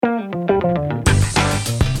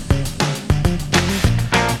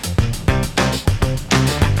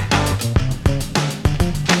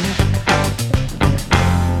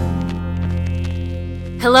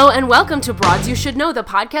and welcome to Broads You Should Know, the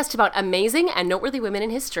podcast about amazing and noteworthy women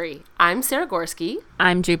in history. I'm Sarah Gorski.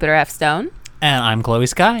 I'm Jupiter F. Stone. And I'm Chloe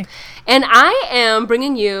Sky. And I'm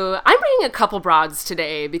bringing a couple broads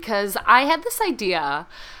today because I had this idea,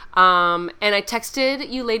 and I texted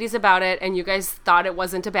you ladies about it, and you guys thought it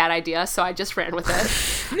wasn't a bad idea, so I just ran with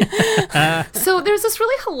it. So there's this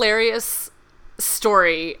really hilarious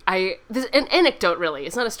story, an anecdote really,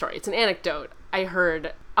 it's not a story, it's an anecdote I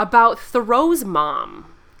heard about Thoreau's mom.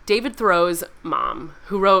 David Thoreau's mom,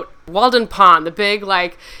 who wrote Walden Pond, the big,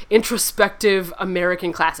 introspective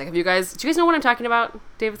American classic. Do you guys know what I'm talking about,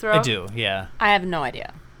 David Thoreau? I do, yeah. I have no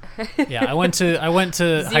idea. Yeah, I went to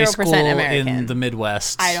high school American. in the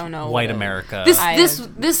Midwest. I don't know. White America.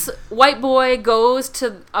 This white boy goes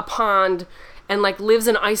to a pond and lives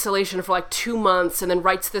in isolation for 2 months and then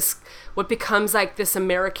writes what becomes this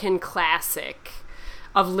American classic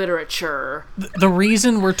of literature. The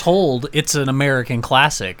reason we're told it's an American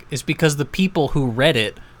classic is because the people who read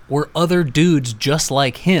it were other dudes just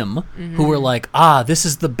like him, who were like, this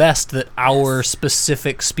is the best that our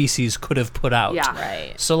specific species could have put out. Yeah.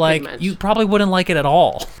 Right. So, you probably wouldn't like it at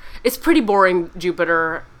all. It's pretty boring,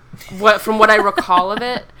 Jupiter, from what I recall of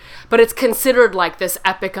it. But it's considered this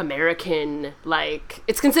epic American,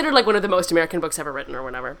 it's considered one of the most American books ever written or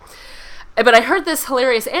whatever. But I heard this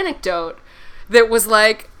hilarious anecdote that was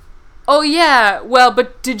oh yeah, well,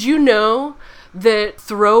 but did you know that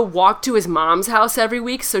Thoreau walked to his mom's house every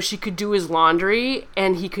week so she could do his laundry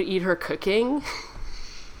and he could eat her cooking?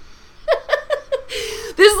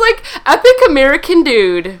 This epic American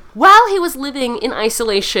dude, while he was living in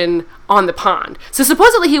isolation on the pond. So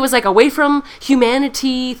supposedly he was away from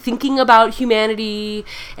humanity, thinking about humanity,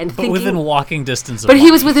 and But within walking distance of But he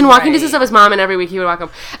mommy. was within walking distance of his mom, and every week he would walk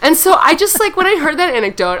home. And so I just when I heard that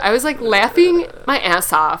anecdote, I was laughing my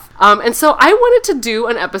ass off. And so I wanted to do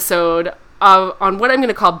an episode on what I'm going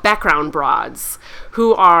to call background broads,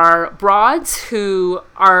 who are broads who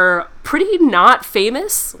are pretty not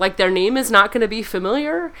famous. Their name is not going to be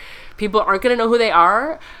familiar. People aren't going to know who they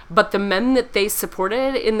are, but the men that they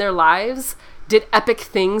supported in their lives did epic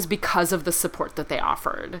things because of the support that they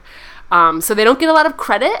offered. So they don't get a lot of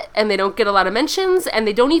credit, and they don't get a lot of mentions, and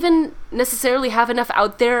they don't even necessarily have enough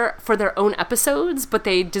out there for their own episodes, but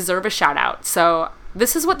they deserve a shout out. So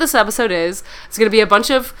this is what this episode is. It's going to be a bunch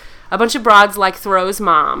of broads like Thoreau's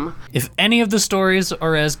mom. If any of the stories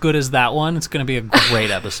are as good as that one, it's going to be a great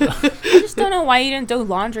episode. I just don't know why you didn't do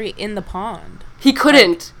laundry in the pond. He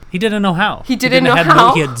couldn't. He didn't know how. He didn't know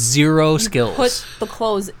how. He had zero skills. Put the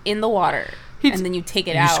clothes in the water, and then you take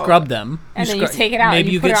it out. You scrub them. And then you take it out. Maybe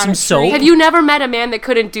and you put get it on some a soap. tree. Have you never met a man that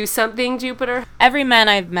couldn't do something, Jupiter? Every man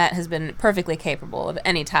I've met has been perfectly capable of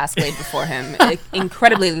any task laid before him,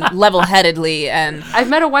 incredibly level-headedly, and I've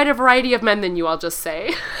met a wider variety of men than you, I'll just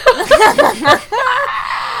say.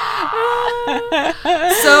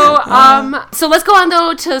 So let's go on,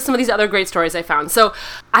 though, to some of these other great stories I found. So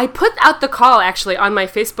I put out the call, actually, on my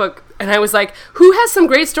Facebook, and I was like, who has some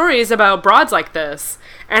great stories about broads like this?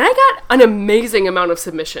 And I got an amazing amount of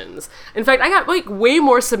submissions. In fact, I got way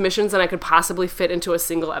more submissions than I could possibly fit into a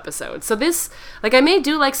single episode. So this, I may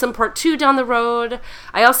do some part 2 down the road.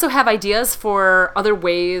 I also have ideas for other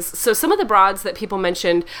ways. So some of the broads that people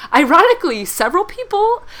mentioned, ironically, several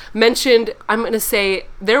people mentioned, I'm going to say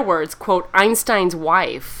their words, quote, Einstein's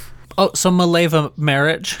wife. Oh, so Mileva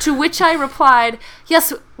Maric? To which I replied,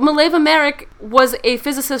 yes, Mileva Maric was a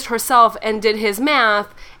physicist herself and did his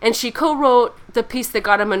math, and she co-wrote the piece that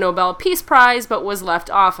got him a Nobel Peace Prize, but was left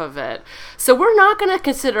off of it. So we're not going to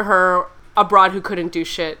consider her a broad who couldn't do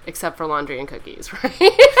shit except for laundry and cookies, right?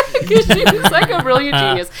 Because she's a brilliant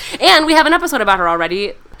genius. And we have an episode about her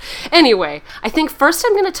already. Anyway, I think first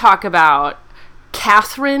I'm going to talk about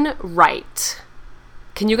Catherine Wright.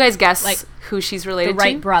 Can you guys guess who she's related to? the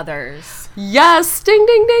Wright brothers. Yes! Ding,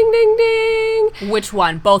 ding, ding, ding, ding! Which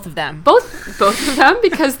one? Both of them. Both of them,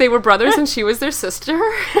 because they were brothers and she was their sister.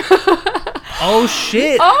 Oh,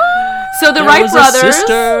 shit! So the There Wright was brothers... a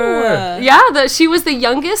sister! Yeah, she was the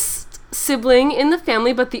youngest sibling in the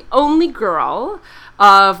family, but the only girl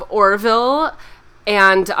of Orville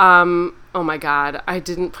and, oh my god, I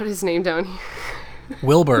didn't put his name down here.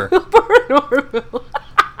 Wilbur. Wilbur and Orville.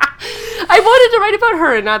 I wanted to write about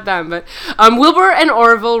her and not them, but Wilbur and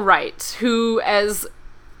Orville Wright, who, as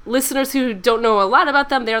listeners who don't know a lot about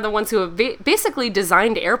them, they're the ones who have basically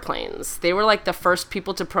designed airplanes. They were the first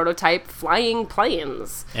people to prototype flying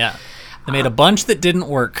planes. Yeah. They made a bunch that didn't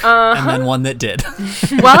work, and then one that did.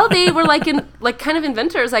 Well, they were kind of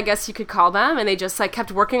inventors, I guess you could call them, and they just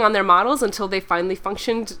kept working on their models until they finally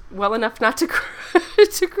functioned well enough not to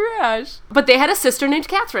to crash. But they had a sister named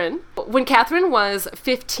Catherine. When Catherine was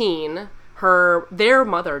 15, their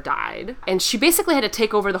mother died, and she basically had to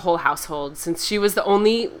take over the whole household since she was the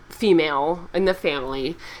only female in the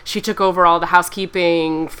family. She took over all the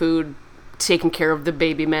housekeeping, food, taking care of the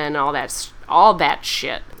baby men, all that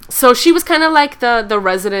shit. So she was kind of like the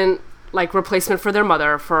resident like replacement for their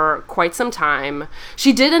mother for quite some time.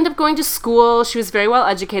 She did end up going to school. She was very well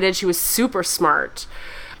educated. She was super smart.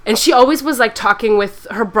 And she always was like talking with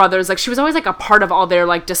her brothers. Like she was always like a part of all their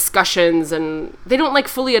like discussions, and they don't like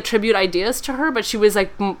fully attribute ideas to her, but she was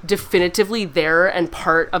like definitively there and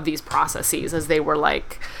part of these processes as they were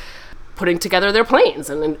like putting together their planes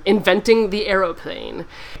and inventing the aeroplane.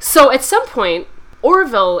 So at some point,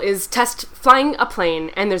 Orville is flying a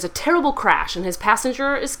plane, and there's a terrible crash, and his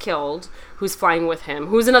passenger is killed, who's flying with him,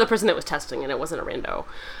 who's another person that was testing, and it wasn't a rando.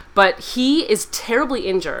 But he is terribly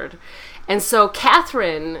injured. And so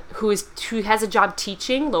Catherine, who has a job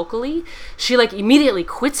teaching locally, she like immediately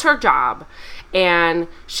quits her job, and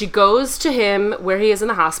she goes to him where he is in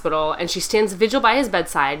the hospital, and she stands vigil by his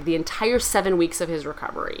bedside the entire 7 weeks of his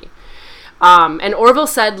recovery. And Orville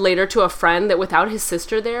said later to a friend that without his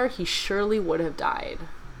sister there, he surely would have died.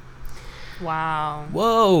 Wow.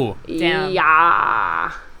 Whoa. Damn.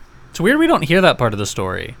 Yeah. It's weird we don't hear that part of the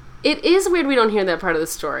story. It is weird we don't hear that part of the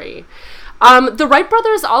story. The Wright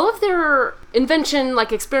brothers, all of their invention,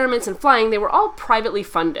 like experiments in flying, they were all privately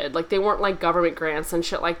funded. Like they weren't like government grants and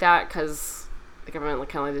shit like that, because the government like,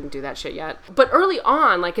 kind of didn't do that shit yet. But early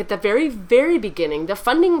on, like at the very, very beginning, the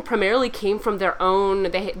funding primarily came from their own,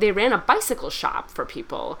 they ran a bicycle shop for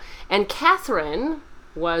people. And Catherine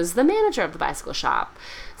was the manager of the bicycle shop.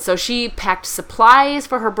 So she packed supplies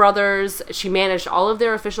for her brothers. She managed all of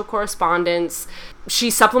their official correspondence. She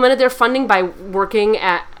supplemented their funding by working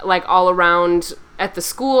at like all around at the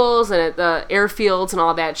schools and at the airfields and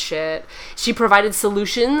all that shit. She provided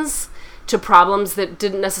solutions to problems that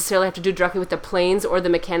didn't necessarily have to do directly with the planes or the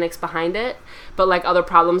mechanics behind it, but like other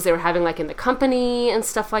problems they were having like in the company and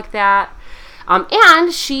stuff like that.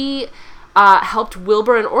 And she helped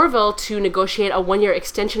Wilbur and Orville to negotiate a 1-year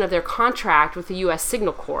extension of their contract with the U.S.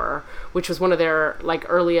 Signal Corps, which was one of their like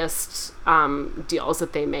earliest deals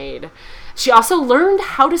that they made. She also learned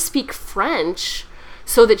how to speak French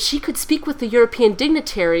so that she could speak with the European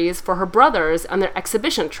dignitaries for her brothers on their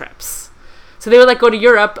exhibition trips. So they would like go to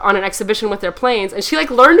Europe on an exhibition with their planes, and she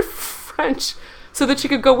like learned French so that she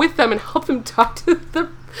could go with them and help them talk to the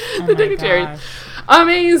dignitaries. Gosh.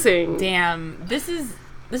 Amazing. Damn. This is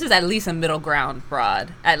at least a middle ground,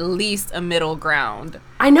 Broad. At least a middle ground.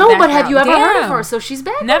 I know, but have you ever heard of her? So she's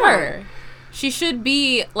back. Never. She should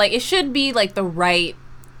be like, it should be like the right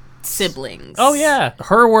siblings. Oh yeah,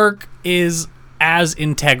 her work is as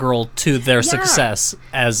integral to their success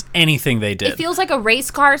as anything they did. It feels like a race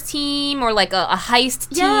car team or like a heist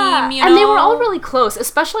team, you know? And they were all really close,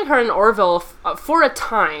 especially her and Orville for a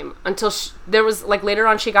time, until there was, like, later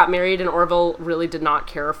on she got married and Orville really did not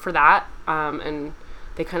care for that, and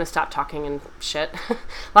they kind of stopped talking and shit.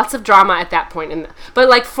 Lots of drama at that point. But,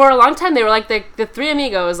 like, for a long time, they were, like, the three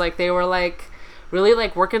amigos, like, they were, like, really,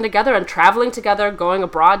 like, working together and traveling together, going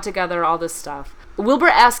abroad together, all this stuff. Wilbur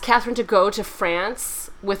asked Catherine to go to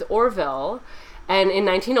France with Orville, and in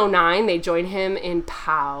 1909 they joined him in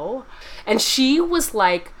Pau, and she was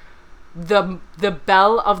like the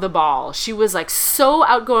belle of the ball. She was like so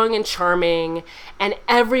outgoing and charming, and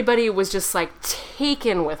everybody was just like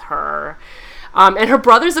taken with her. And her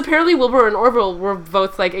brothers, apparently Wilbur and Orville, were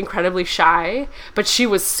both like incredibly shy, but she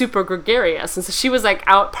was super gregarious, and so she was like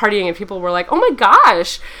out partying, and people were like, oh my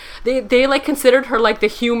gosh. They like considered her like the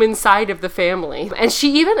human side of the family. And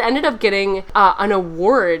she even ended up getting an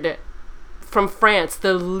award from France,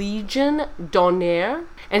 the Légion d'honneur.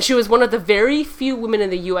 And she was one of the very few women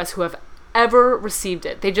in the U.S. who have ever received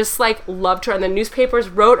it. They just like loved her, and the newspapers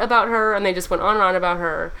wrote about her, and they just went on and on about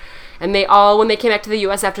her. And they all, when they came back to the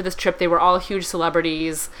U.S. after this trip, they were all huge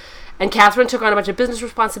celebrities. And Catherine took on a bunch of business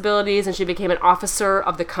responsibilities, and she became an officer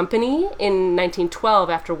of the company in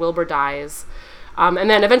 1912 after Wilbur dies.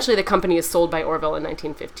 And then eventually the company is sold by Orville in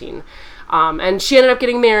 1915. And she ended up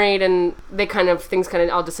getting married, and things kind of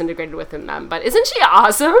all disintegrated within them. But isn't she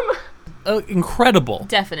awesome? Incredible.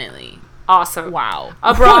 Definitely. Awesome. Wow.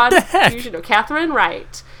 Abroad, you should know. Catherine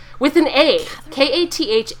Wright. With an A. Katharine.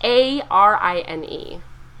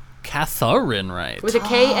 Catherine Wright. With a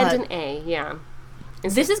K and an A, yeah.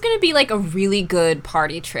 This is going to be like a really good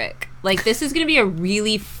party trick. Like, this is going to be a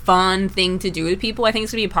really fun thing to do with people. I think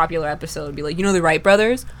it's going to be a popular episode. It'll be like, you know the Wright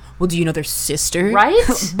brothers? Well, do you know their sister?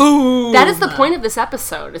 Right? Boom! That is the point of this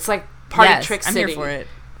episode. It's like Party Trick City. I'm here for it.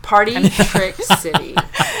 Party Trick City.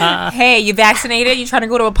 Hey, you vaccinated? You trying to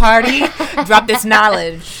go to a party? Drop this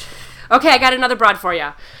knowledge. Okay, I got another broad for you.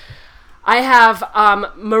 I have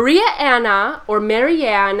Maria Anna or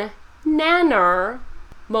Marianne Nanner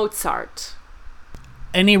Mozart.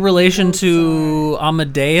 Any relation to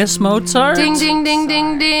Amadeus Mozart? Ding, ding, ding,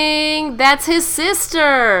 ding, ding. That's his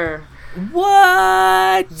sister.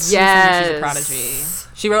 What? Yes. She's a prodigy.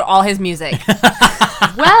 She wrote all his music.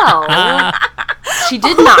 Well, she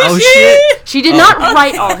did not. Oh, shit. She did not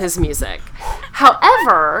write all his music.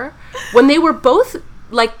 However, when they were both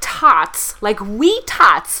like tots, like wee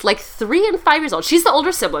tots, like 3 and 5 years old. She's the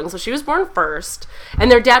older sibling, so she was born first.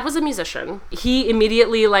 And their dad was a musician. He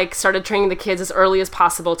immediately like started training the kids as early as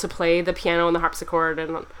possible to play the piano and the harpsichord.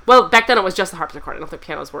 And well, back then it was just the harpsichord. I don't think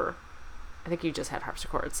pianos were. I think you just had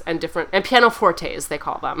harpsichords and pianofortes, they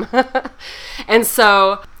call them. And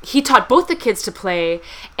so he taught both the kids to play,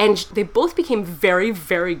 and they both became very,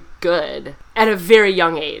 very good at a very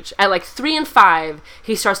young age. At like 3 and 5,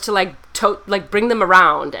 he starts to like bring them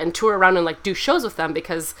around and tour around and like do shows with them,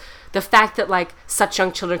 because the fact that like such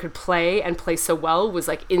young children could play and play so well was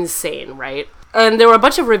like insane, right? And there were a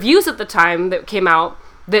bunch of reviews at the time that came out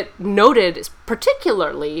that noted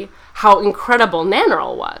particularly how incredible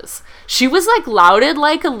Nannerl was. She was like lauded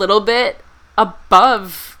like a little bit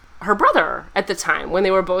above her brother at the time, when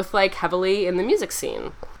they were both like heavily in the music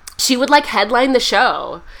scene. She would like headline the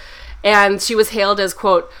show, and she was hailed as,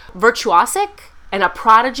 quote, virtuosic and a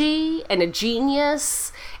prodigy and a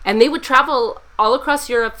genius. And they would travel all across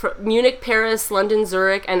Europe, from Munich, Paris, London,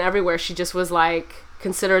 Zurich, and everywhere. She just was like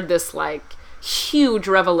considered this like huge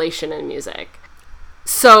revelation in music.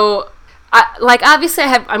 So obviously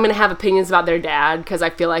I'm going to have opinions about their dad, because I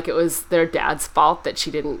feel like it was their dad's fault that she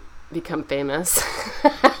didn't become famous.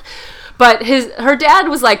 But her dad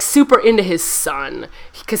was like super into his son,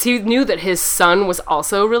 because he knew that his son was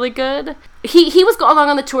also really good. He was going along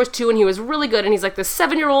on the tours too, and he was really good. And he's like this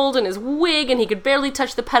 7-year-old in his wig, and he could barely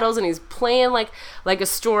touch the pedals, and he's playing like a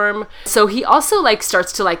storm. So he also like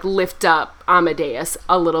starts to like lift up Amadeus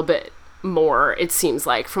a little bit more, it seems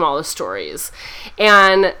like, from all the stories.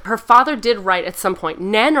 And her father did write at some point,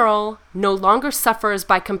 Nannerl no longer suffers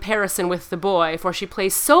by comparison with the boy, for she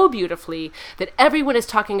plays so beautifully that everyone is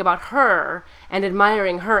talking about her and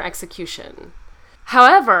admiring her execution.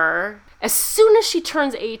 However, as soon as she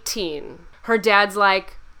turns 18, her dad's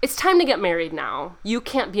like, it's time to get married now. You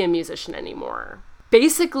can't be a musician anymore.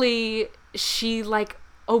 Basically, she like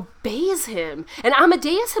obeys him. And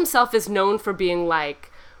Amadeus himself is known for being like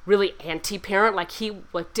really anti-parent. Like he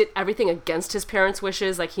like did everything against his parents'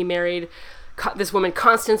 wishes. Like he married this woman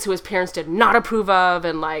Constance, who his parents did not approve of,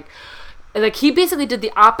 and like he basically did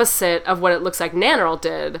the opposite of what it looks like Nannerl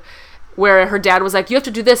did, where her dad was like, you have to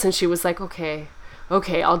do this, and she was like, okay,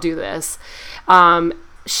 I'll do this.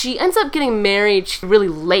 She ends up getting married really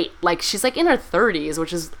late. Like she's like in her 30s,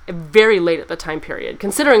 which is very late at the time period,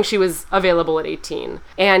 considering she was available at 18.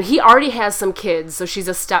 And he already has some kids, so she's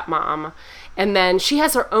a stepmom. And then she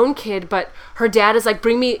has her own kid, but her dad is like,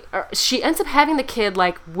 she ends up having the kid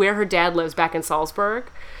like where her dad lives back in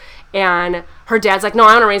Salzburg. And her dad's like, no,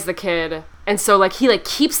 I want to raise the kid. And so like he like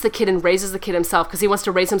keeps the kid and raises the kid himself, because he wants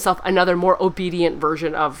to raise himself another more obedient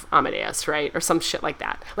version of Amadeus, right? Or some shit like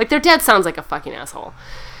that. Like their dad sounds like a fucking asshole.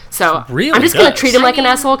 So really I'm just going to treat him like an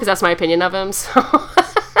asshole, because that's my opinion of him. So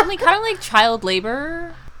Like kind of like child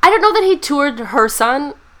labor. I don't know that he toured her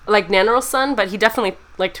son, like Nannerl's son, but he definitely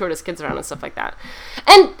like toured his kids around and stuff like that.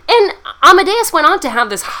 And Amadeus went on to have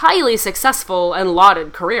this highly successful and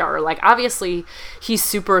lauded career. Like obviously he's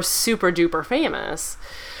super, super duper famous.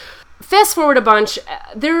 Fast forward a bunch,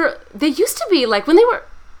 they used to be like when they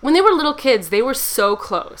were little kids, they were so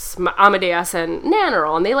close, Amadeus and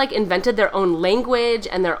Nannerl, and they like invented their own language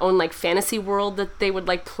and their own like fantasy world that they would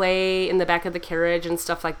like play in the back of the carriage and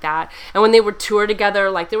stuff like that. And when they would tour together,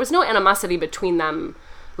 like there was no animosity between them.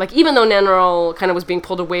 Like even though Nannerl kind of was being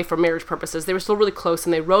pulled away for marriage purposes, they were still really close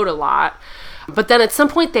and they wrote a lot. But then at some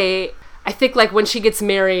point I think like when she gets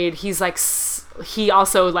married, he's like, he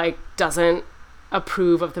also like doesn't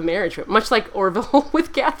approve of the marriage, much like Orville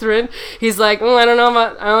with Catherine. He's like, I don't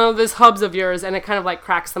know this hubs of yours, and it kind of like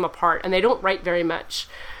cracks them apart, and they don't write very much.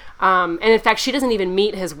 And in fact, she doesn't even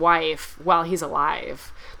meet his wife while he's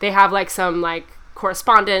alive. They have like some like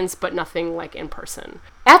correspondence, but nothing like in person.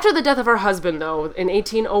 After the death of her husband, though, in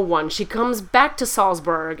 1801, she comes back to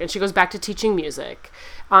Salzburg and she goes back to teaching music.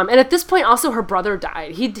 And at this point, also her brother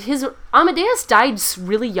died. Amadeus died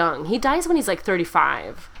really young. He dies when he's like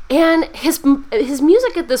 35. And his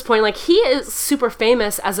music at this point, like he is super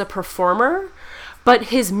famous as a performer, but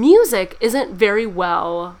his music isn't very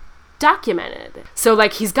well documented. So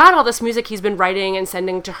like he's got all this music he's been writing and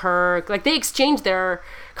sending to her. Like they exchange their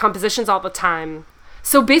compositions all the time.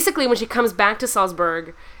 So basically, when she comes back to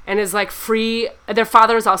Salzburg and is like free, their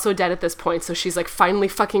father is also dead at this point, so she's like finally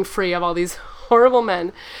fucking free of all these horrible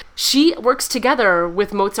men. She works together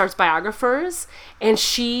with Mozart's biographers, and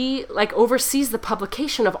she like oversees the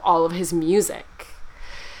publication of all of his music.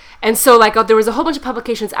 And so like there was a whole bunch of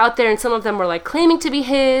publications out there, and some of them were like claiming to be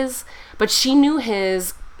his, but she knew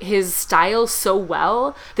his style so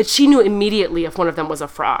well that she knew immediately if one of them was a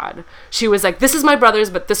fraud. She was like, this is my brother's,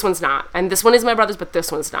 but this one's not. And this one is my brother's, but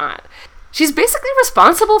this one's not. She's basically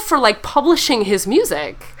responsible for like publishing his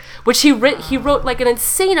music, which he wrote like an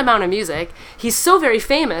insane amount of music. He's so very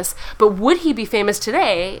famous, but would he be famous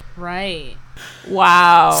today? Right.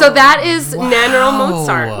 Wow. So that is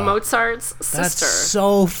Nannerl Mozart's sister. That's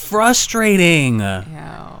so frustrating.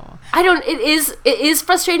 Yeah. It is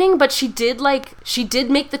frustrating, but she did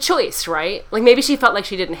make the choice, right? Like maybe she felt like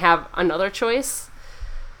she didn't have another choice.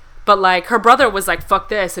 But like her brother was like, fuck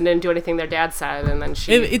this, and didn't do anything their dad said, and then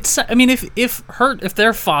she if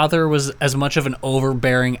their father was as much of an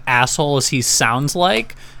overbearing asshole as he sounds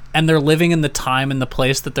like, and they're living in the time and the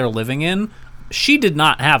place that they're living in, she did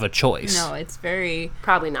not have a choice. No, it's very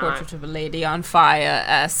probably not Portrait of a Lady on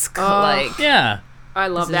Fire-esque. Like, yeah. I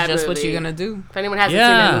love that movie. This is just what you're gonna do. If anyone hasn't seen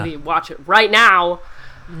that movie, watch it right now.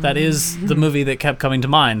 That is the movie that kept coming to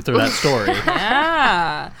mind through that story.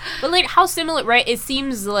 Yeah. But like how similar, right? It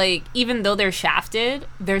seems like even though they're shafted,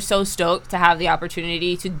 they're so stoked to have the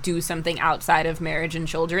opportunity to do something outside of marriage and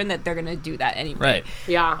children that they're gonna do that anyway. Right.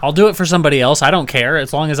 Yeah. I'll do it for somebody else. I don't care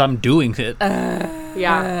as long as I'm doing it.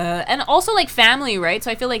 Yeah. And also like family, right? So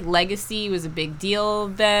I feel like legacy was a big deal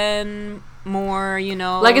then. More, you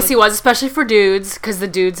know. Legacy was, especially for dudes, because the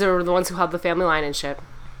dudes are the ones who held the family line and shit.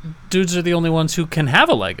 Dudes are the only ones who can have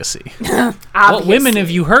a legacy. Obviously. What women have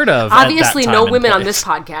you heard of? Obviously, at that no time and women on place? this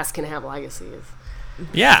podcast can have legacies.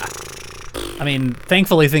 Yeah. I mean,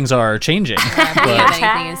 thankfully things are changing. Do you have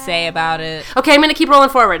anything to say about it? Okay, I'm going to keep rolling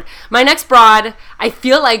forward. My next broad, I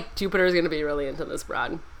feel like Jupiter is going to be really into this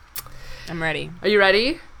broad. I'm ready. Are you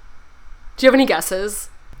ready? Do you have any guesses?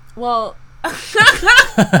 Well,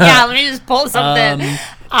 yeah, let me just pull something.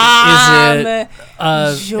 Is it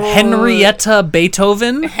Henrietta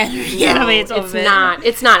Beethoven? Yeah,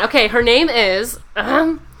 It's not. Okay, her name is...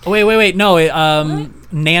 Wait. No,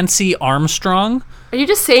 Nancy Armstrong. Are you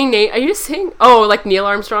just saying... Oh, like Neil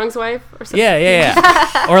Armstrong's wife or something?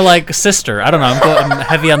 Yeah. Or like sister. I don't know. I'm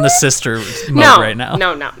heavy on the sister mode right now.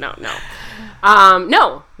 No. No.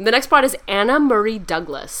 The next broad is Anna Murray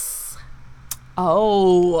Douglas.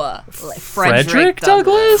 Oh, like Frederick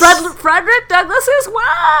Douglass? Frederick Douglass's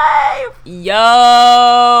wife.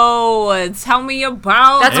 Yo, tell me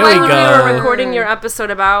about. That's There why we when we go. were recording your episode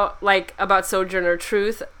about Sojourner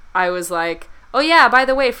Truth, I was like, oh yeah, by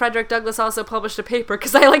the way, Frederick Douglass also published a paper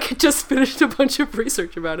because I like just finished a bunch of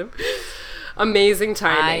research about him. Amazing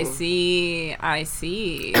timing. I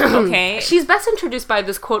see. Okay. She's best introduced by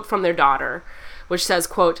this quote from their daughter, which says,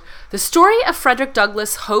 quote, "The story of Frederick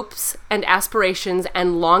Douglass' hopes and aspirations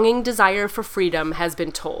and longing desire for freedom has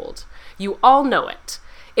been told. You all know it.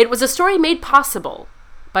 It was a story made possible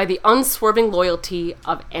by the unswerving loyalty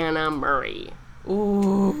of Anna Murray."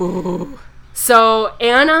 Ooh. So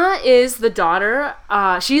Anna is the daughter,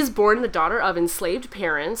 she is born the daughter of enslaved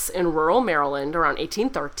parents in rural Maryland around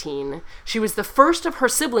 1813. She was the first of her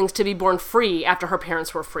siblings to be born free after her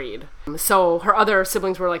parents were freed. So her other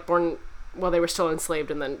siblings were like born while they were still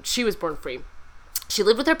enslaved, and then she was born free. She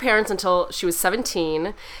lived with her parents until she was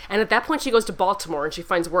 17, and at that point she goes to Baltimore and she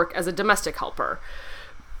finds work as a domestic helper.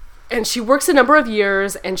 And she works a number of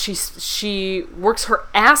years, and she works her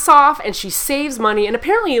ass off, and she saves money. And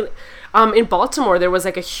apparently, in Baltimore, there was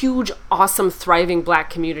like a huge, awesome, thriving black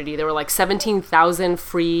community. There were like 17,000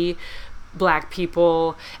 free black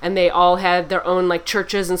people, and they all had their own like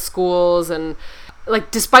churches and schools, and like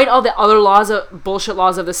despite all the other bullshit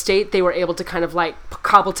laws of the state, they were able to kind of like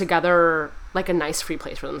cobble together like a nice free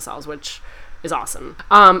place for themselves, which is awesome.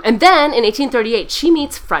 And then in 1838, she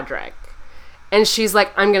meets Frederick, and she's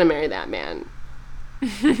like, I'm gonna marry that man.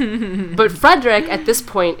 But Frederick at this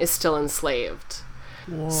point is still enslaved.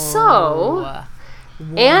 Whoa. So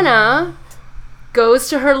Anna goes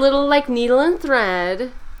to her little like needle and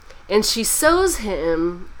thread, and she sews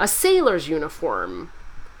him a sailor's uniform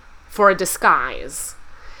for a disguise.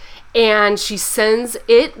 And she sends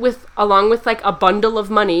it along with like a bundle of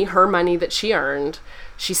money, her money that she earned.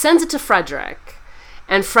 She sends it to Frederick,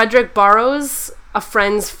 and Frederick borrows a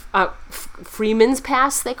friend's freeman's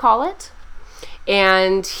pass, they call it,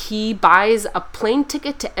 and he buys a plane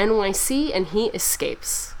ticket to NYC, and he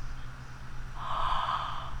escapes.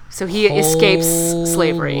 So he escapes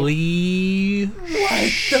slavery. Holy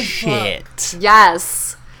shit.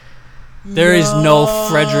 Yes. There is no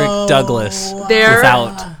Frederick Douglass There-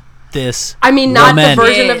 without this. I mean, not woman. the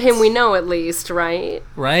version of him we know, at least, right?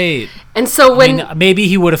 Right. And so when Maybe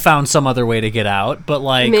he would have found some other way to get out, but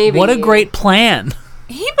like, Maybe. what a great plan.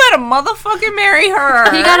 He better motherfucking marry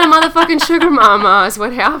her. he got a motherfucking sugar mama, is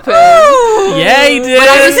what happened. Yeah, he did. But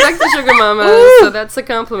I respect the sugar mama, so that's a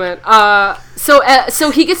compliment.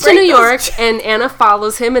 So he gets to New York, and Anna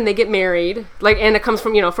follows him, and they get married. Like, Anna comes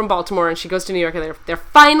from Baltimore, and she goes to New York, and they're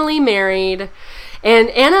finally married. And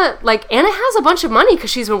Anna has a bunch of money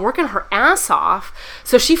because she's been working her ass off.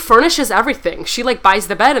 So she furnishes everything. She, like, buys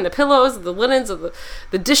the bed and the pillows, the linens, and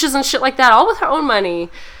the dishes and shit like that, all with her own money.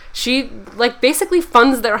 She, like, basically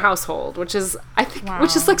funds their household, which is, I think,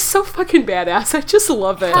 which is, like, so fucking badass. I just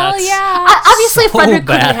love it. Hell That's yeah. Obviously, so Frederick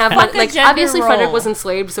couldn't bad. have Fuck money. a Like, gender obviously, Frederick role. was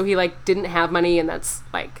enslaved, so he, like, didn't have money, and that's,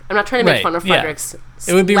 like, I'm not trying to make Right, fun of yeah. Frederick's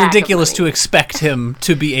It would be lack of ridiculous money. to expect him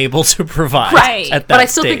to be able to provide Right. at that But I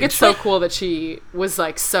still stage. think it's so cool that she was,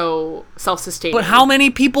 like, so self-sustaining. But how many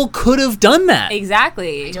people could have done that?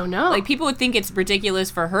 Exactly. I don't know. Like, people would think it's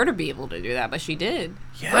ridiculous for her to be able to do that, but she did.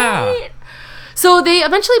 Yeah. Right. So they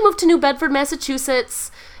eventually moved to New Bedford, Massachusetts,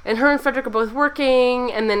 and her and Frederick are both working,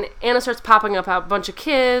 and then Anna starts popping up a bunch of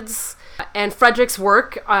kids, and Frederick's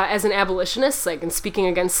work as an abolitionist, like, and speaking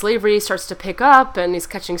against slavery, starts to pick up, and he's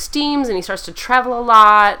catching steams, and he starts to travel a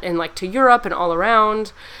lot, and, like, to Europe and all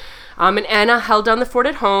around. And Anna held down the fort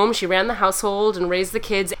at home. She ran the household and raised the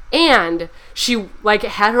kids, and she, like,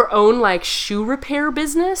 had her own, like, shoe repair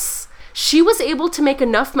business. She was able to make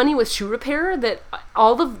enough money with shoe repair that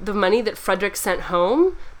all of the money that Frederick sent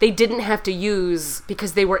home, they didn't have to use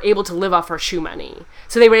because they were able to live off her shoe money.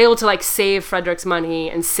 So they were able to, like, save Frederick's money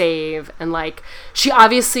and save. And, like, she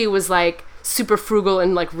obviously was, like, super frugal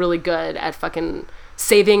and, like, really good at fucking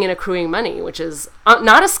saving and accruing money, which is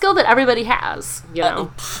not a skill that everybody has, you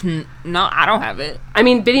know? No, I don't have it. I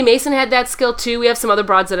mean, Biddy Mason had that skill, too. We have some other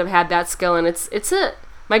broads that have had that skill, and it's a...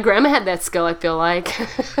 My grandma had that skill, I feel like.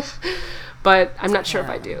 But I'm not sure if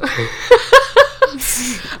I do.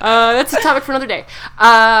 That's a topic for another day.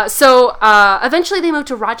 So eventually they moved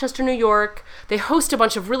to Rochester, New York. They host a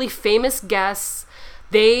bunch of really famous guests.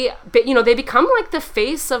 They become like the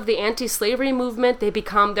face of the anti-slavery movement.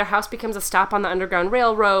 Their house becomes a stop on the Underground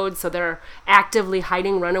Railroad, so they're actively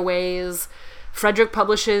hiding runaways. Frederick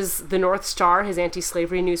publishes the North Star, his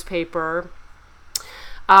anti-slavery newspaper.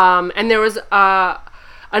 And there was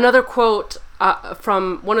another quote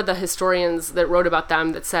from one of the historians that wrote about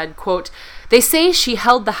them that said, quote, "They say she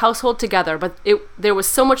held the household together, but there was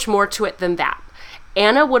so much more to it than that.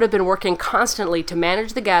 Anna would have been working constantly to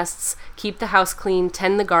manage the guests, keep the house clean,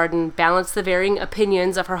 tend the garden, balance the varying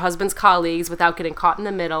opinions of her husband's colleagues without getting caught in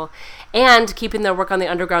the middle, and keeping their work on the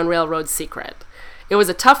Underground Railroad secret. It was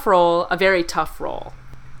a tough role, a very tough role."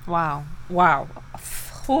 Wow.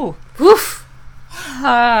 Ooh. Woof.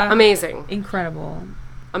 Amazing. Incredible.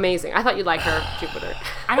 Amazing. I thought you'd like her, Jupiter.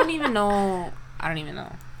 I don't even know how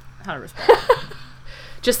to respond.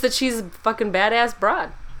 Just that she's a fucking badass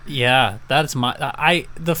broad. Yeah, that's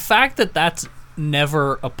the fact that that's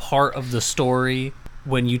never a part of the story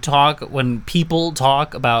when people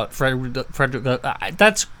talk about Frederick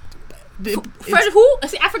that's Fred who?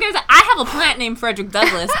 See, I forget that I have a plant named Frederick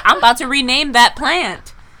Douglass. I'm about to rename that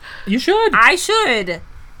plant. you should. I should.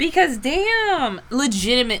 Because damn,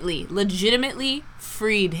 legitimately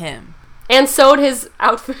freed him. And sewed his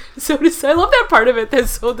outfit. I love that part of it. That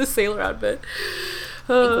sewed the sailor outfit.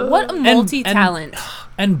 What a multi-talent.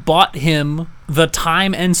 And bought him the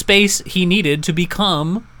time and space he needed to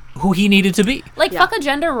become who he needed to be. Like, Yeah. fuck a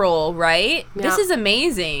gender role, right? Yeah. This is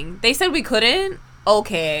amazing. They said we couldn't?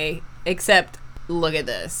 Okay. Except, look at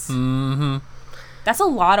this. Mm-hmm. That's a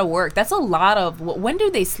lot of work. That's a lot of... When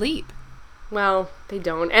do they sleep? Well, they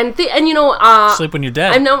don't. And you know, Sleep when you're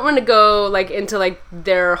dead. I'm not going to go like into like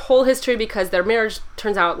their whole history because their marriage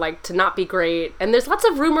turns out like to not be great. And there's lots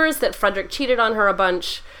of rumors that Frederick cheated on her a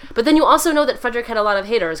bunch. But then you also know that Frederick had a lot of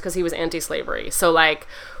haters because he was anti-slavery. So like,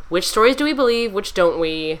 which stories do we believe? Which don't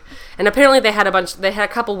we? And apparently they had a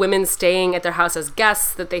couple women staying at their house as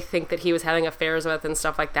guests that they think that he was having affairs with and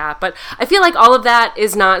stuff like that. But I feel like all of that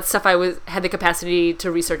is not stuff I had the capacity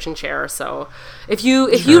to research and share. So if you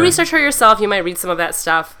research her yourself, you might read some of that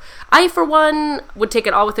stuff. I, for one, would take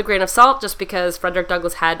it all with a grain of salt just because Frederick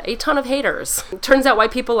Douglass had a ton of haters. Turns out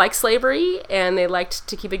white people like slavery and they liked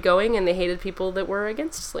to keep it going and they hated people that were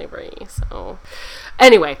against slavery. So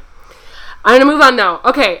anyway, I'm going to move on now.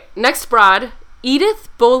 Okay, next broad, Edith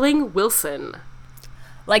Bowling Wilson.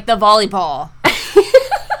 Like the volleyball.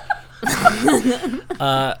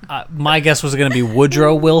 My guess was going to be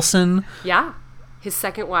Woodrow Wilson. Yeah, his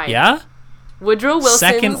second wife. Yeah? Woodrow Wilson's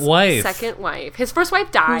second wife. His first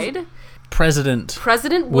wife died. President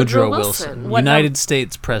Woodrow Wilson. United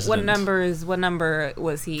States president. What number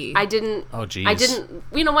was he? I didn't. Oh, geez. I didn't.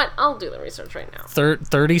 You know what? I'll do the research right now.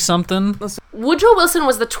 30-something? Woodrow Wilson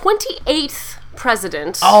was the 28th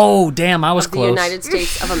president. Oh, damn, I was of close. the United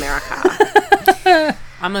States of America.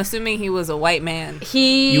 I'm assuming he was a white man.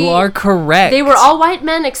 You are correct. They were all white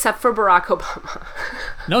men except for Barack Obama.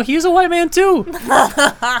 No, he's a white man too.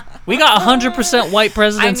 We got 100% white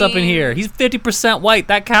presidents up in here. He's 50% white.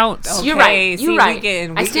 That counts. Okay, You're right. You're right.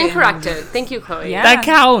 I stand can- corrected. Thank you, Chloe. Yeah. That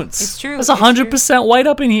counts. It's true. That's It's 100% white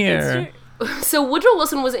up in here. So Woodrow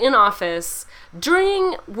Wilson was in office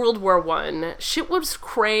during World War I. Shit was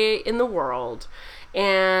cray in the world.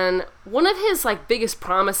 And one of his biggest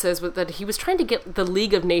promises was that he was trying to get the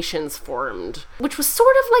League of Nations formed, which was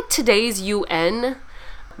sort of like today's UN.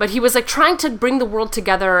 But he was trying to bring the world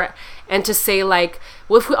together and to say well,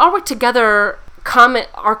 if we all work together,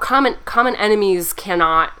 our common enemies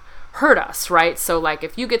cannot hurt us, right? So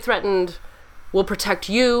if you get threatened, we'll protect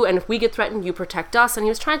you, and if we get threatened, you protect us. And he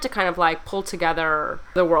was trying to kind of pull together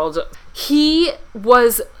the world. He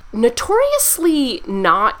was notoriously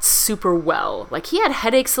not super well. He had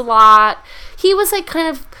headaches a lot. He was kind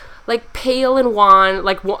of pale and wan,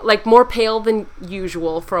 more pale than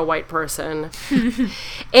usual for a white person.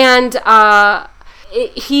 And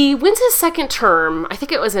he wins his second term. I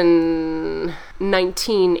think it was in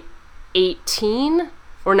 1918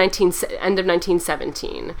 or end of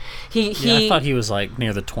 1917. I thought he was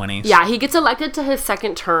near the 20s. Yeah, he gets elected to his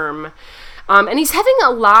second term. And he's having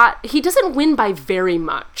he doesn't win by very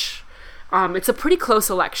much. It's a pretty close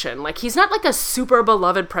election. He's not a super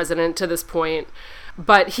beloved president to this point,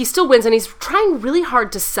 but he still wins, and he's trying really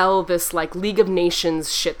hard to sell this League of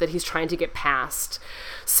Nations shit that he's trying to get passed.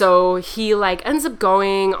 So he ends up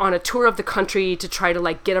going on a tour of the country to try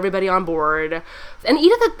to get everybody on board. And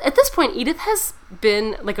Edith, at this point, Edith has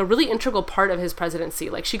been a really integral part of his presidency.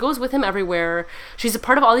 She goes with him everywhere. She's a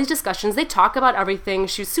part of all these discussions. They talk about everything.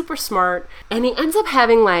 She's super smart. And he ends up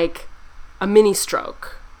having a mini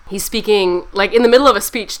stroke. He's speaking in the middle of a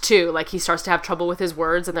speech too. He starts to have trouble with his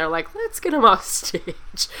words, and they're let's get him off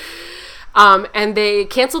stage. And they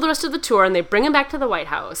cancel the rest of the tour, and they bring him back to the White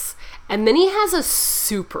House. And then he has a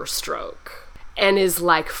super stroke and is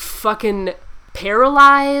fucking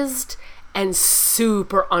paralyzed and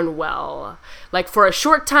super unwell. For a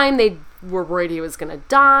short time, they were worried he was going to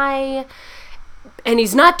die. And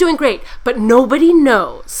he's not doing great, but nobody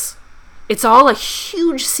knows. It's all a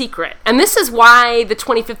huge secret. And this is why the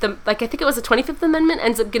 25th, I think it was the 25th Amendment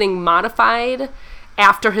ends up getting modified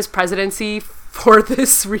after his presidency for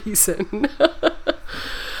this reason.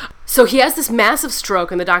 So he has this massive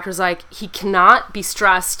stroke, and the doctor's he cannot be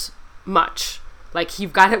stressed much.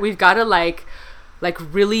 We've got to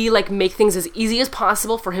really make things as easy as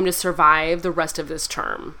possible for him to survive the rest of this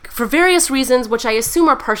term. For various reasons, which I assume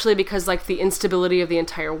are partially because the instability of the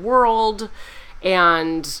entire world,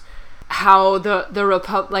 and how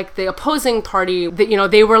the opposing party,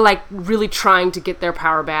 they were really trying to get their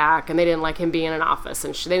power back, and they didn't like him being in office,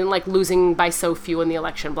 and they didn't like losing by so few in the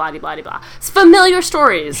election, blah, blah, blah, blah. It's familiar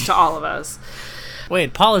stories to all of us.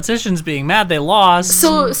 Wait, politicians being mad they lost.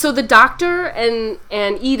 So the doctor and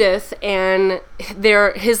Edith and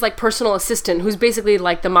his personal assistant, who's basically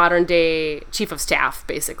the modern day chief of staff,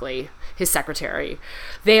 basically his secretary,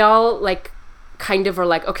 they all kind of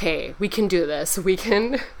are okay, we can do this.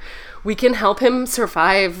 We can help him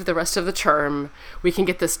survive the rest of the term. We can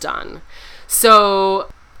get this done.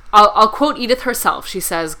 So I'll quote Edith herself. She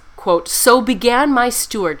says, quote, "So began my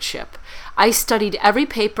stewardship. I studied every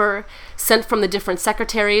paper sent from the different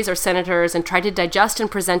secretaries or senators and tried to digest and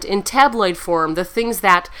present in tabloid form the things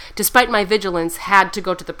that, despite my vigilance, had to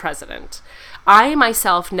go to the president. I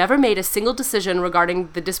myself never made a single decision regarding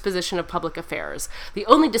the disposition of public affairs. The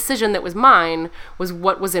only decision that was mine was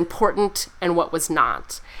what was important and what was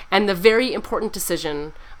not, and the very important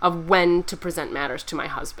decision of when to present matters to my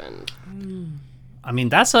husband." I mean,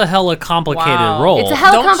 that's a hella complicated role. It's a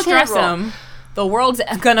hella Don't complicated stress role. him. The world's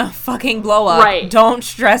gonna fucking blow up. Right. Don't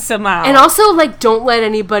stress him out. And also, don't let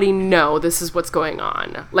anybody know this is what's going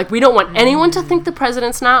on. We don't want anyone to think the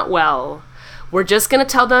president's not well. We're just going to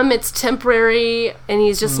tell them it's temporary, and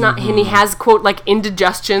he's just not, and he has, quote,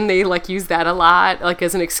 indigestion. They, use that a lot,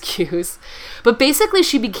 as an excuse. But basically,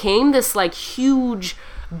 she became this, huge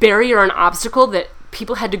barrier and obstacle that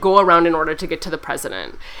people had to go around in order to get to the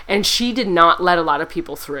president. And she did not let a lot of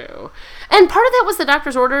people through. And part of that was the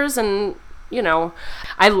doctor's orders, and,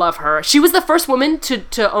 I love her. She was the first woman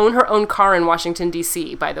to own her own car in Washington,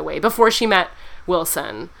 D.C., by the way, before she met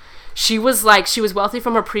Wilson. She was wealthy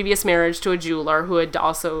from her previous marriage to a jeweler who had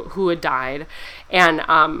died.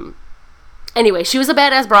 And, anyway, she was a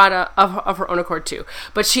badass broad of her own accord too.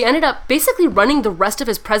 But she ended up basically running the rest of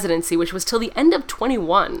his presidency, which was till the end of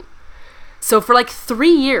 21. So for like 3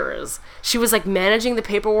 years, she was like managing the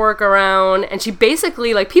paperwork around, and she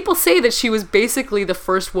basically, like, people say that she was basically the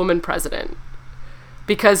first woman president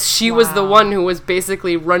because she was the one who was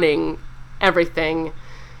basically running everything.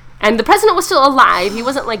 And the president was still alive. He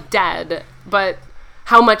wasn't like dead, but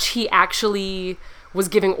how much he actually was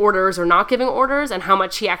giving orders or not giving orders, and how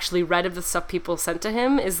much he actually read of the stuff people sent to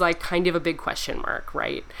him is like kind of a big question mark,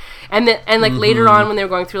 right? And later on, when they were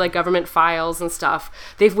going through like government files and stuff,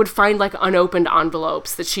 they would find like unopened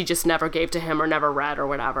envelopes that she just never gave to him or never read or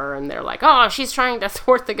whatever, and they're like, oh, she's trying to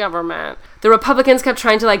thwart the government. The Republicans kept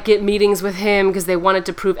trying to like get meetings with him because they wanted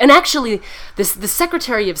to prove, and actually the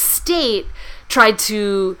Secretary of State tried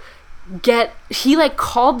to he like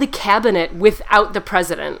called the cabinet without the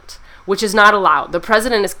president, which is not allowed. The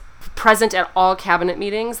president is present at all cabinet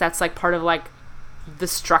meetings. That's like part of like the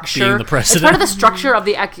structure. Being the president. It's part of the structure of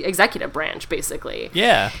the executive branch, basically.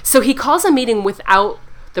 Yeah. So he calls a meeting without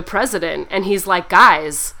the president, and he's like,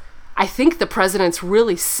 guys, I think the president's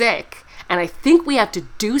really sick, and I think we have to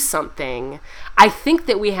do something. I think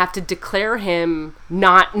that we have to declare him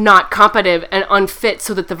not competent and unfit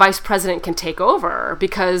so that the vice president can take over,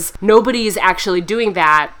 because nobody is actually doing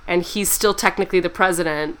that, and he's still technically the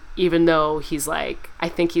president, even though he's like, I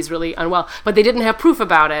think he's really unwell. But they didn't have proof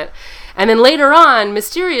about it. And then later on,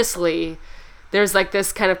 mysteriously, there's like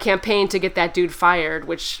this kind of campaign to get that dude fired,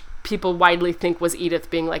 which people widely think was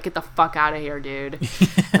Edith being like, get the fuck out of here, dude.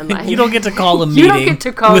 And like, You don't get to call a meeting you don't get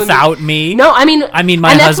to call without me. No, I mean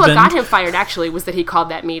my and husband. that's what got him fired, actually, was that he called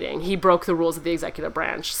that meeting. He broke the rules of the executive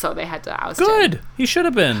branch, so they had to oust him. Good. He should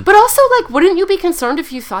have been. But also, like, wouldn't you be concerned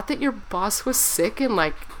if you thought that your boss was sick and,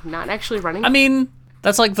 like, not actually running? I mean,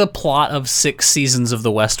 that's like the plot of 6 seasons of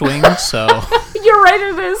The West Wing, so... You're right,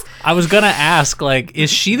 it is. I was gonna ask, like, is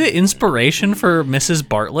she the inspiration for Mrs.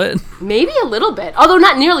 Bartlett? Maybe a little bit, although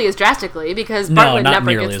not nearly as drastically, because Bartlett not never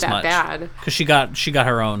nearly gets as that much. bad. Because she got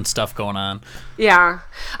her own stuff going on. Yeah.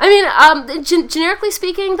 I mean, generically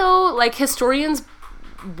speaking, though, like, historians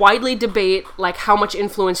widely debate, like, how much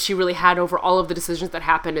influence she really had over all of the decisions that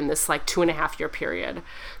happened in this, like, 2.5-year period.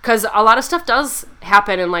 Because a lot of stuff does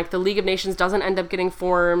happen, and, like, the League of Nations doesn't end up getting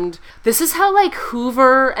formed. This is how, like,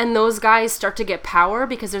 Hoover and those guys start to get power,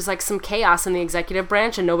 because there's, like, some chaos in the executive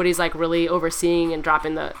branch, and nobody's, like, really overseeing and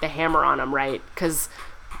dropping the hammer on them, right? Because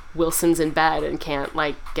Wilson's in bed and can't,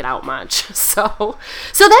 like, get out much. So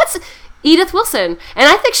that's Edith Wilson, and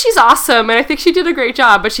I think she's awesome, and I think she did a great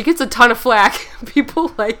job, but she gets a ton of flack.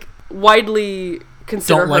 People, like, widely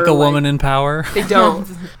consider Don't like her, a woman in power. They don't.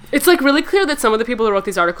 It's, like, really clear that some of the people who wrote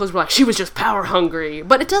these articles were like, she was just power hungry,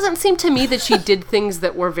 but it doesn't seem to me that she did things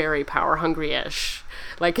that were very power hungry-ish.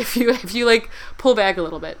 Like, if you like, pull back a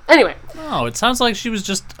little bit. Anyway. No, it sounds like she was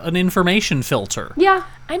just an information filter. Yeah.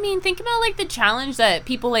 I mean, think about, like, the challenge that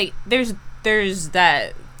people, like, there's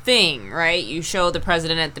that thing, right? You show the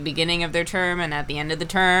president at the beginning of their term and at the end of the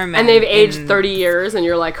term. And they've aged 30 years, and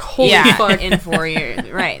you're like, holy fuck. in 4 years.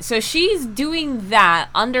 Right. So she's doing that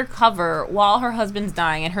undercover while her husband's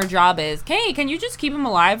dying, and her job is, hey, can you just keep him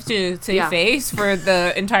alive to save face for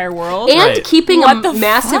the entire world? And Right. keeping What a the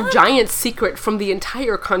massive, fuck? giant secret from the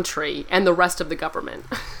entire country and the rest of the government.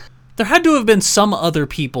 There had to have been some other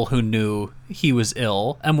people who knew he was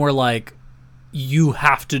ill and were like, you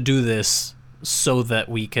have to do this so that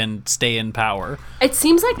we can stay in power. It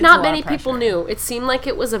seems like a not lot many of people pressure. knew. It seemed like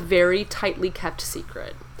it was a very tightly kept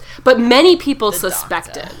secret. But many people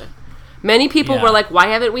suspected. doctor. Many people Yeah. were like, why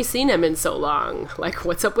haven't we seen him in so long? Like,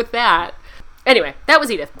 what's up with that? Anyway, that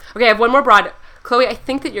was Edith. Okay, I have one more broad. Chloe, I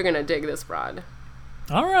think that you're going to dig this broad.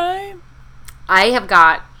 All right. I have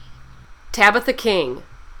got Tabitha King.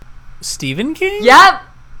 Stephen King? Yep!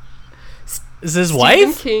 Is his Stephen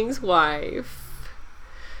wife? King's wife.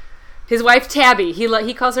 His wife, Tabby.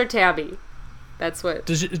 He calls her Tabby. That's what...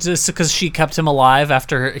 Just because she kept him alive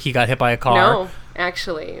after he got hit by a car? No,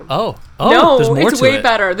 actually. Oh, No, there's more it's to way it.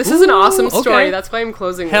 better. This is an awesome okay. story. That's why I'm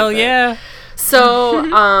closing Hell with it. yeah.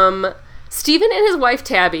 So, Stephen and his wife,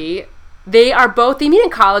 Tabby, they meet in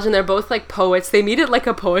college, and they're both, like, poets. They meet at, like,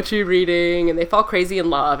 a poetry reading, and they fall crazy in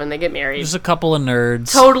love, and they get married. There's a couple of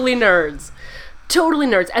nerds. Totally nerds.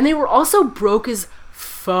 And they were also broke as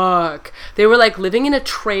fuck. They were, like, living in a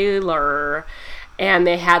trailer, and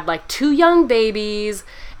they had, like, 2 young babies,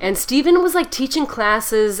 And Steven was like teaching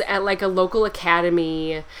classes at like a local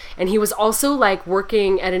academy, and he was also like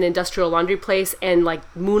working at an industrial laundry place and like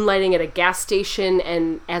moonlighting at a gas station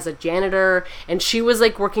and as a janitor, and she was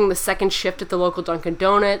like working the second shift at the local Dunkin'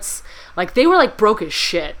 Donuts. Like they were like broke as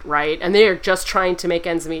shit, right? And they are just trying to make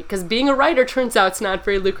ends meet because being a writer turns out it's not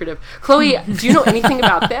very lucrative. Chloe, do you know anything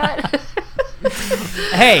about that?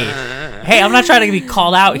 Hey, I'm not trying to be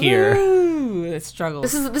called out here. Ooh, it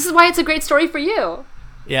struggles. This is why it's a great story for you.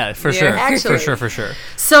 Yeah, for sure. Actually. For sure.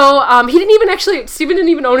 So Steven didn't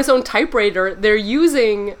even own his own typewriter. They're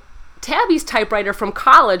using Tabby's typewriter from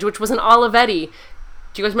college, which was an Olivetti.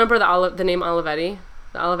 Do you guys remember the name Olivetti?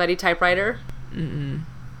 The Olivetti typewriter? Mm-mm.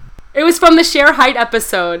 It was from the Cher Height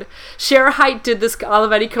episode. Cher Height did this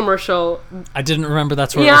Olivetti commercial. I didn't remember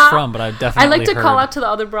that's where it was from, but I definitely I like to heard. call out to the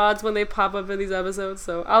other broads when they pop up in these episodes.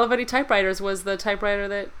 So Olivetti typewriters was the typewriter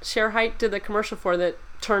that Cher Height did the commercial for that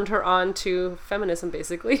turned her on to feminism,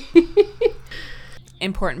 basically.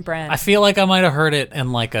 Important brand. I feel like I might have heard it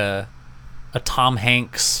in like a Tom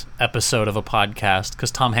Hanks episode of a podcast,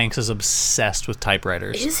 because Tom Hanks is obsessed with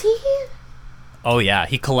typewriters. Is he? Oh yeah,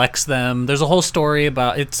 he collects them. There's a whole story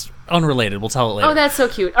about it's unrelated. We'll tell it later. Oh, that's so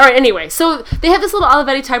cute. All right, anyway, so they have this little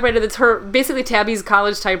Olivetti typewriter that's basically Tabby's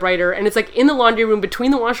college typewriter, and it's like in the laundry room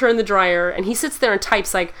between the washer and the dryer, and he sits there and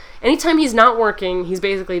types. Like anytime he's not working, he's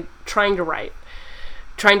basically trying to write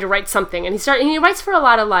something, and he writes for a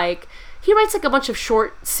lot of like he writes like a bunch of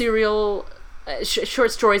short serial.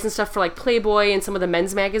 Short stories and stuff for like Playboy and some of the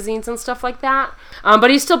men's magazines and stuff like that. But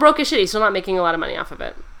he's still broke as shit. He's still not making a lot of money off of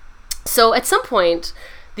it. So at some point,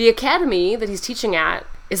 the academy that he's teaching at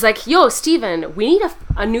is like, yo, Steven, we need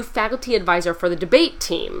a new faculty advisor for the debate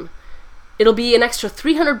team. It'll be an extra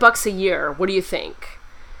 $300 a year. What do you think?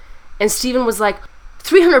 And Steven was like,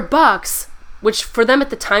 $300, which for them at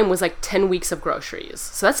the time was like 10 weeks of groceries.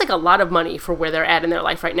 So that's like a lot of money for where they're at in their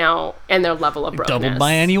life right now and their level of brokenness. Doubled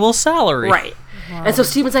my annual salary. Right. Wow. And so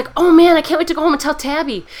Steven's like, oh man, I can't wait to go home and tell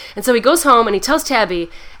Tabby. And so he goes home and he tells Tabby,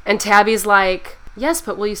 and Tabby's like, yes,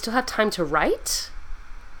 but will you still have time to write?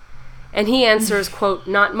 And he answers, quote,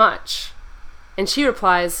 not much. And she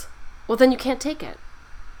replies, well, then you can't take it.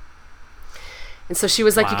 And so she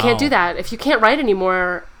was like, You can't do that. If you can't write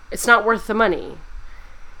anymore, it's not worth the money.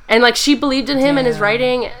 And like she believed in him and his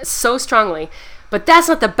writing so strongly. But that's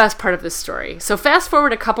not the best part of this story. So fast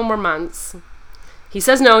forward a couple more months. He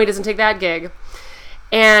says no, he doesn't take that gig.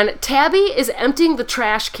 And Tabby is emptying the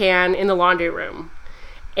trash can in the laundry room.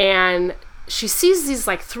 And she sees these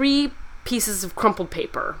like 3 pieces of crumpled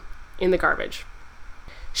paper in the garbage.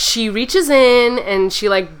 She reaches in and she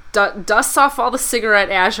like dusts off all the cigarette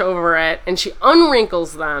ash over it, and she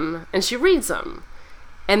unwrinkles them and she reads them.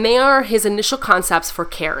 And they are his initial concepts for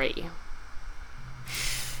Carrie.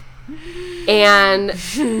 And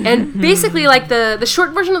basically like the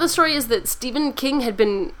short version of the story is that Stephen had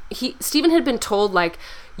been told like,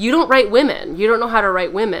 you don't write women. You don't know how to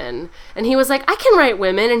write women. And he was like, I can write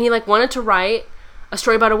women. And he like wanted to write a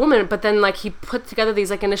story about a woman, but then like he put together these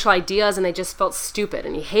like initial ideas and they just felt stupid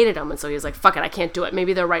and he hated them. And so he was like, fuck it, I can't do it.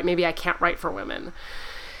 Maybe they're right. Maybe I can't write for women.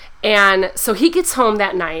 And so he gets home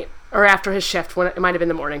that night or after his shift, when it might have been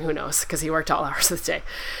the morning, who knows, because he worked all hours of the day.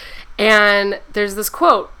 And there's this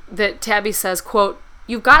quote that Tabby says, quote,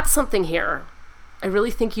 you've got something here. I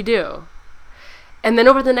really think you do. And then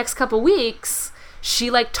over the next couple weeks, she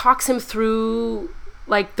like talks him through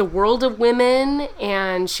like the world of women,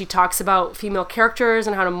 and she talks about female characters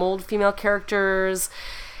and how to mold female characters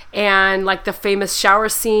and like the famous shower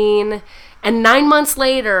scene. And 9 months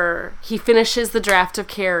later, he finishes the draft of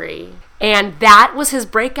Carrie. And that was his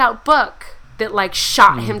breakout book that like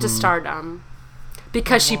shot him to stardom,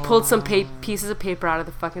 because she pulled some pieces of paper out of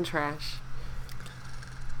the fucking trash.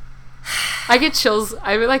 I get chills.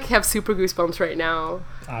 I would like have super goosebumps right now.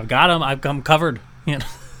 I've got them. I've come covered. You know.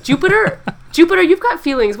 Jupiter, you've got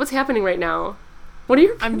feelings. What's happening right now? What are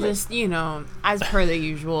your feelings? I'm just, as per the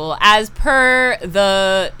usual. As per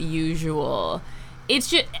the usual. It's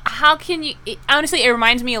just, how can you... honestly, it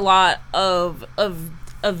reminds me a lot of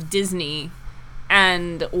Disney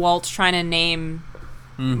and Walt trying to name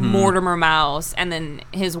Mortimer Mouse, and then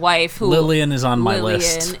his wife, who... Lillian is on my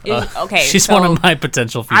list. Okay, she's one of my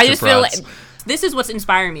potential future I just feel like... prods. This is what's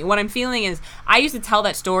inspiring me. What I'm feeling is, I used to tell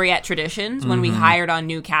that story at Traditions when we hired on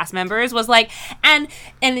new cast members, was like, and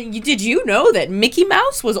did you know that Mickey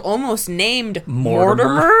Mouse was almost named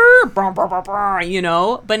Mortimer?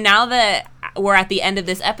 But now that we're at the end of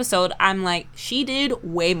this episode, I'm like, she did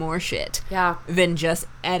way more shit than just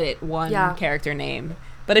edit one character name.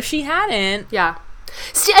 But if she hadn't... Yeah.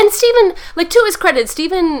 And Stephen, like, to his credit,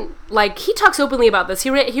 Stephen, like, he talks openly about this. He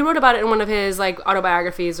wrote about it in one of his, like,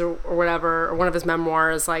 autobiographies or whatever, or one of his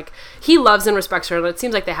memoirs. Like, he loves and respects her, and it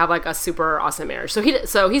seems like they have, like, a super awesome marriage. So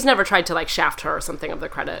he's never tried to, like, shaft her or something of the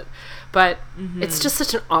credit. But it's just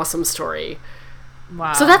such an awesome story.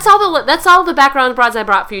 Wow. So that's all the background broads I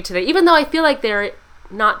brought for you today. Even though I feel like they're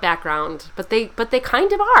not background, but they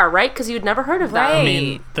kind of are, right? Because you'd never heard of them. I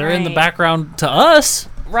mean, they're in the background to us.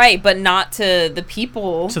 Right, but not to the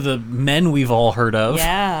people. To the men we've all heard of.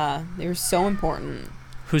 Yeah, they're so important.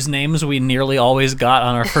 Whose names we nearly always got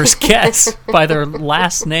on our first guess by their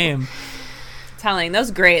last name. Telling. That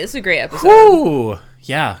was great. This is a great episode. Woo!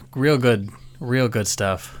 Yeah, real good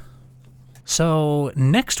stuff. So,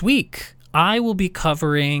 next week, I will be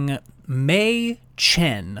covering Mei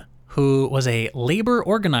Chen, who was a labor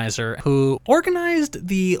organizer who organized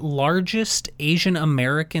the largest Asian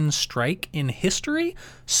American strike in history.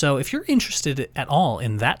 So if you're interested at all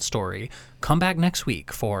in that story, come back next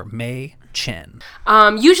week for Mei Chen.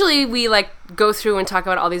 Usually we, like, go through and talk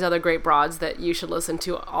about all these other great broads that you should listen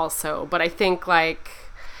to also. But I think, like,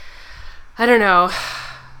 I don't know.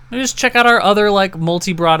 Just check out our other, like,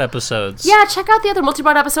 multi-broad episodes. Yeah, check out the other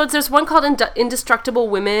multi-broad episodes. There's one called Indestructible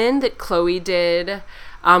Women that Chloe did.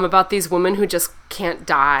 About these women who just can't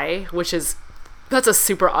die, that's a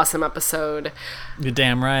super awesome episode. You're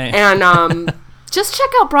damn right. And just check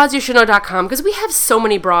out broadsyoushouldknow.com because we have so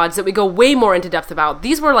many broads that we go way more into depth about.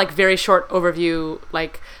 These were like very short overview,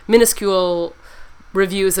 like minuscule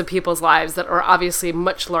reviews of people's lives that are obviously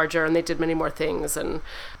much larger, and they did many more things, and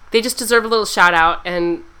they just deserve a little shout out,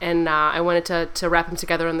 and I wanted to wrap them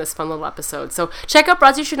together in this fun little episode. So check out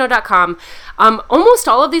broadsyoushouldknow.com. Almost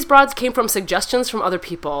all of these broads came from suggestions from other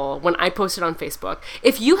people when I posted on Facebook.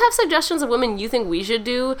 If you have suggestions of women you think we should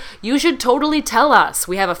do, you should totally tell us.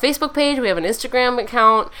 We have a Facebook page, we have an Instagram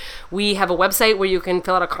account, we have a website where you can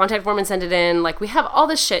fill out a contact form and send it in. Like, we have all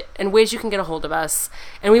this shit and ways you can get a hold of us.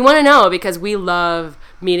 And we want to know because we love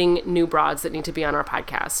meeting new broads that need to be on our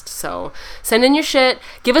podcast. So send in your shit,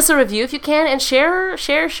 give us a review if you can, and share,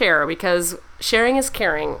 because sharing is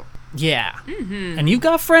caring. Yeah. Mm-hmm. And you've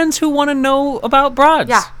got friends who want to know about broads.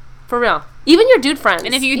 Yeah, for real. Even your dude friends.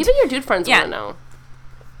 And if even your dude friends want to know.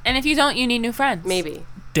 And if you don't, you need new friends. Maybe.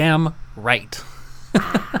 Damn right. All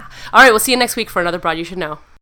right, we'll see you next week for another broad you should know.